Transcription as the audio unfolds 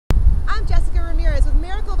I'm Jessica Ramirez with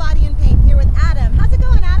Miracle Body and Paint here with Adam. How's it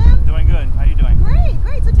going, Adam? Doing good. How you doing? Great,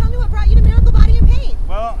 great. So tell me what brought you to Miracle Body and Paint?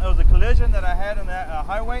 Well, it was a collision that I had on that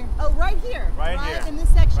highway. Oh, right here. Right here. In this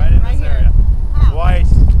section. Right in this here. area. Wow.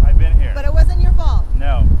 Twice I've been here. But it wasn't your fault.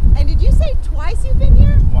 No. And did you say twice you've been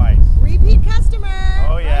here? Twice. Repeat customer.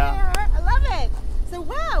 Oh, yeah. Right here. I love it. So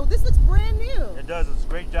wow, this looks brand new. It does. It's a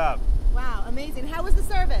great job. Wow, amazing. How was the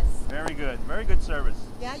service? Very good. Very good service.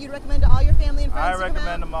 Yeah, you'd recommend to all your family and friends I to come out?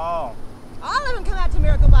 recommend them all. All of them come out to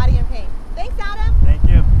Miracle Body and Paint. Thanks, Adam. Thank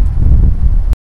you.